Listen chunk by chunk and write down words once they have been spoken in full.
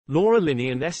Laura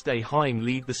Linney and Este Haim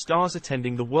lead the stars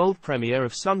attending the world premiere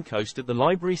of Suncoas at the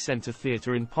Library Center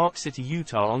Theater in Park City,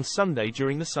 Utah on Sunday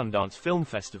during the Sundance Film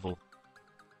Festival.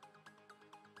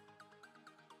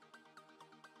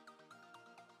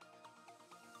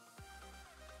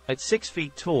 At 6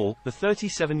 feet tall, the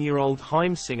 37-year-old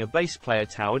Haim singer-bass player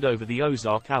towered over the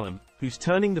Ozark alum, who's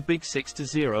turning the Big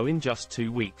 6-0 in just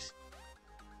 2 weeks.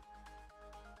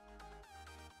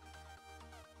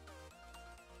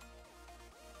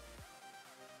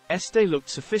 Este looked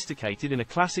sophisticated in a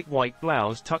classic white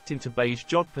blouse tucked into beige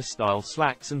jodhpur-style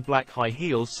slacks and black high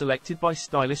heels selected by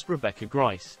stylist Rebecca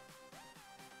Grice.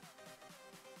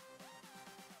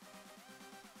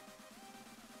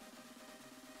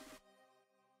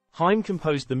 Haim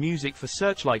composed the music for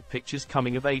Searchlight Pictures'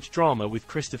 coming-of-age drama with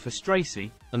Christopher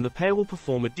Stracey, and the pair will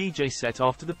perform a DJ set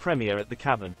after the premiere at the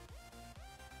Cavern.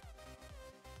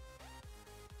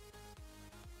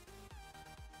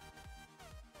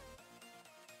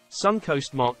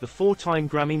 Suncoas marked the four-time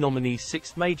Grammy nominee's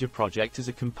sixth major project as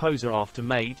a composer after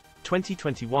Made,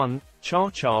 2021, Cha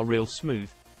Cha Real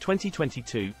Smooth,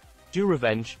 2022, Do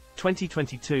Revenge,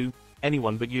 2022,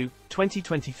 Anyone But You,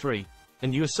 2023,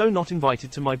 and You Are So Not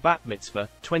Invited to My Bat Mitzvah,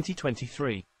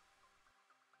 2023.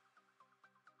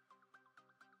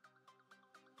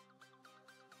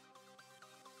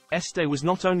 Este was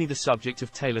not only the subject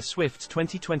of Taylor Swift's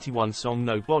 2021 song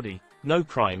No Body, No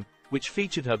Crime, which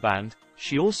featured her band,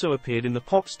 she also appeared in the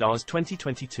pop star's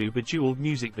 2022 Bejeweled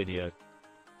music video.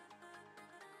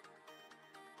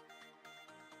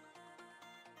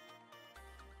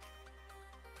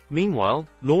 Meanwhile,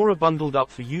 Laura bundled up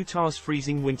for Utah's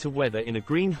freezing winter weather in a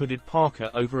green hooded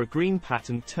parka over a green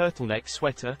patterned turtleneck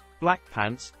sweater, black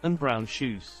pants, and brown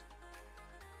shoes.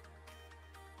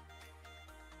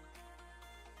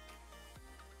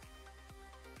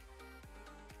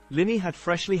 Linney had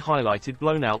freshly highlighted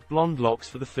blown-out blonde locks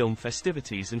for the film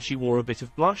festivities, and she wore a bit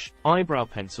of blush, eyebrow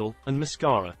pencil, and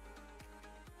mascara.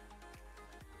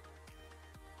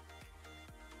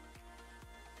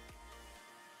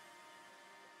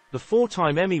 The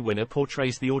four-time Emmy winner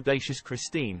portrays the audacious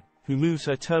Christine, who moves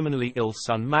her terminally ill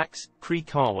son Max,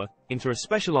 Krikawa, into a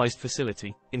specialized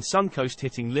facility, in Suncoas,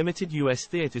 hitting limited U.S.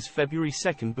 theaters February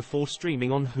 2 before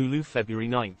streaming on Hulu February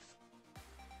 9.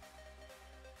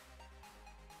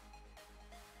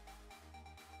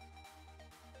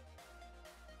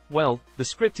 Well, the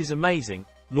script is amazing,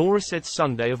 Laura said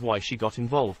Sunday of why she got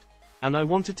involved. And I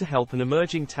wanted to help an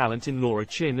emerging talent in Laura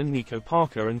Chin and Nico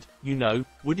Parker, and, you know,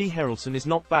 Woody Harrelson is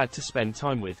not bad to spend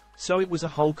time with, so it was a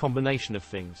whole combination of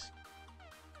things.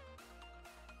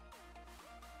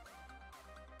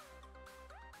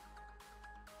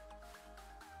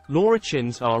 Laura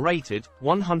Chin's R-rated,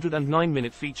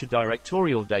 109-minute feature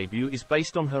directorial debut is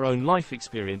based on her own life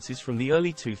experiences from the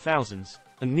early 2000s,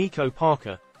 and Nico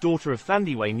Parker, daughter of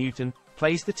Thandiwe Newton,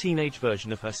 plays the teenage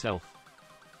version of herself.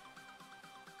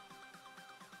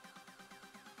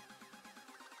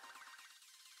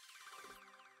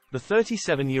 The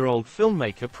 37-year-old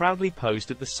filmmaker proudly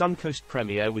posed at the Suncoas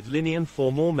premiere with Linney and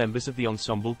four more members of the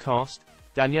ensemble cast: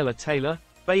 Daniela Taylor,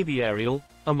 Baby Ariel,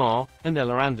 Amar, and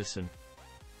Ella Anderson.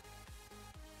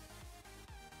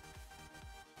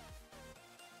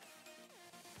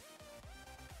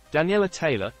 Daniela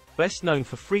Taylor, best known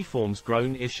for Freeform's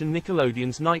Grown-ish and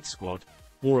Nickelodeon's Night Squad,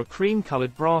 wore a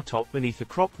cream-colored bra top beneath a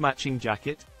cropped-matching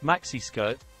jacket, maxi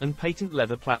skirt, and patent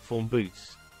leather platform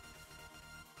boots.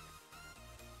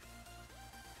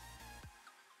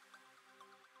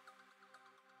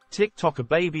 TikToker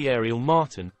Baby Ariel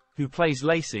Martin, who plays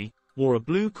Lacey, wore a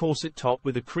blue corset top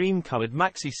with a cream-colored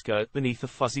maxi skirt beneath a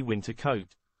fuzzy winter coat.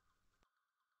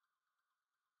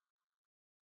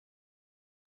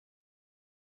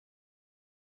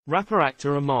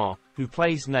 Rapper-actor Amar, who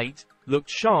plays Nate, looked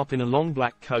sharp in a long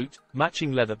black coat,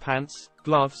 matching leather pants,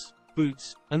 gloves,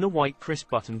 boots, and a white crisp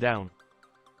button-down.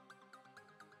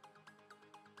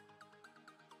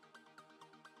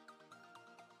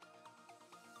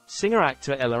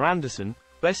 Singer-actor Ella Anderson,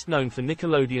 best known for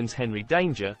Nickelodeon's Henry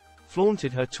Danger,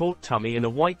 flaunted her taut tummy in a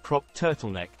white cropped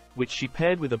turtleneck, which she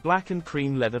paired with a black and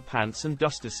cream leather pants and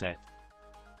duster set.